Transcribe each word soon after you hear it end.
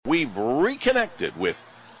we've reconnected with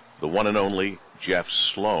the one and only Jeff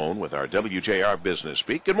Sloan with our WJR Business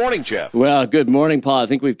Beat. Good morning, Jeff. Well, good morning, Paul. I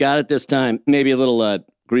think we've got it this time. Maybe a little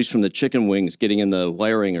grease from the chicken wings getting in the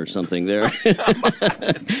wiring or something there.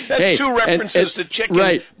 That's two references to chicken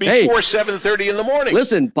before 7:30 in the morning.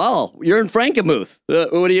 Listen, Paul, you're in Frankenmuth.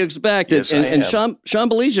 What do you expect? Yes, and Sean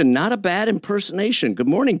Belizean, not a bad impersonation. Good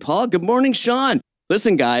morning, Paul. Good morning, Sean.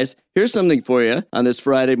 Listen, guys, here's something for you on this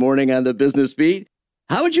Friday morning on the Business Beat.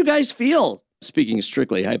 How would you guys feel, speaking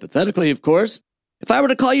strictly hypothetically, of course, if I were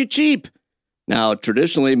to call you cheap? Now,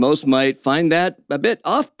 traditionally, most might find that a bit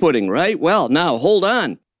off-putting, right? Well, now, hold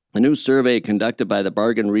on. A new survey conducted by the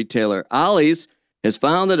bargain retailer Ollie's has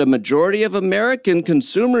found that a majority of American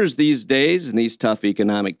consumers these days, in these tough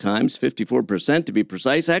economic times, 54% to be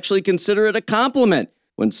precise, actually consider it a compliment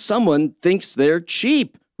when someone thinks they're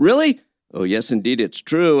cheap. Really? Oh, yes, indeed, it's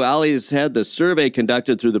true. Ollie's had the survey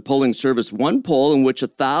conducted through the polling service OnePoll, in which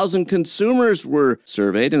 1,000 consumers were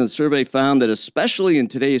surveyed, and the survey found that especially in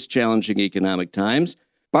today's challenging economic times,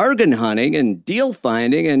 bargain hunting and deal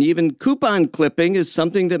finding and even coupon clipping is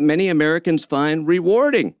something that many Americans find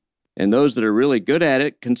rewarding. And those that are really good at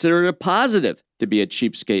it consider it a positive to be a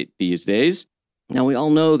cheapskate these days. Now, we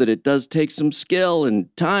all know that it does take some skill and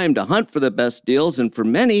time to hunt for the best deals, and for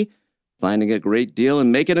many, finding a great deal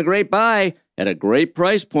and making a great buy at a great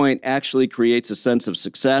price point actually creates a sense of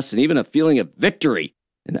success and even a feeling of victory.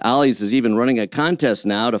 And Ollie's is even running a contest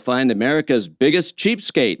now to find America's biggest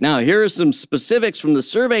cheapskate. Now, here are some specifics from the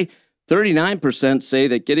survey. 39% say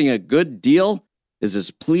that getting a good deal is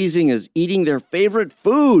as pleasing as eating their favorite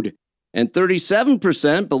food. And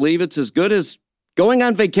 37% believe it's as good as going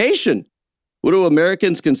on vacation. What do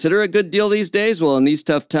Americans consider a good deal these days? Well, in these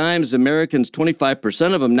tough times, Americans,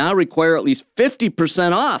 25% of them now require at least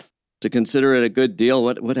 50% off to consider it a good deal.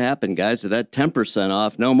 What happened, guys, to that 10%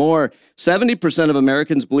 off? No more. 70% of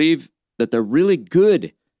Americans believe that they're really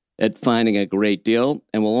good at finding a great deal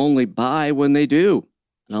and will only buy when they do.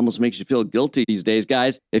 It almost makes you feel guilty these days,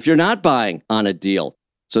 guys, if you're not buying on a deal.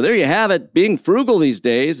 So there you have it. Being frugal these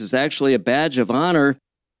days is actually a badge of honor.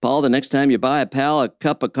 Paul, the next time you buy a pal a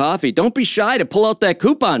cup of coffee, don't be shy to pull out that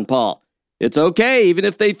coupon, Paul. It's okay, even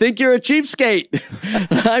if they think you're a cheapskate.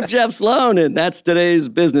 I'm Jeff Sloan, and that's today's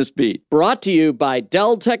Business Beat. Brought to you by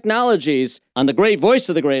Dell Technologies on the great voice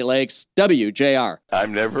of the Great Lakes, WJR.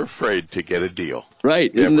 I'm never afraid to get a deal.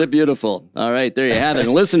 Right, isn't it beautiful? All right, there you have it.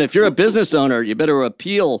 And listen, if you're a business owner, you better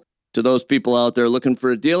appeal to those people out there looking for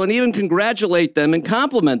a deal and even congratulate them and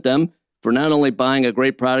compliment them for not only buying a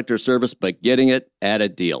great product or service, but getting it at a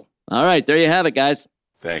deal. All right, there you have it, guys.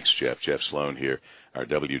 Thanks, Jeff. Jeff Sloan here, our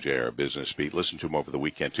WJR Business Beat. Listen to him over the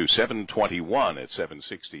weekend, too. 721 at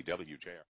 760 WJR.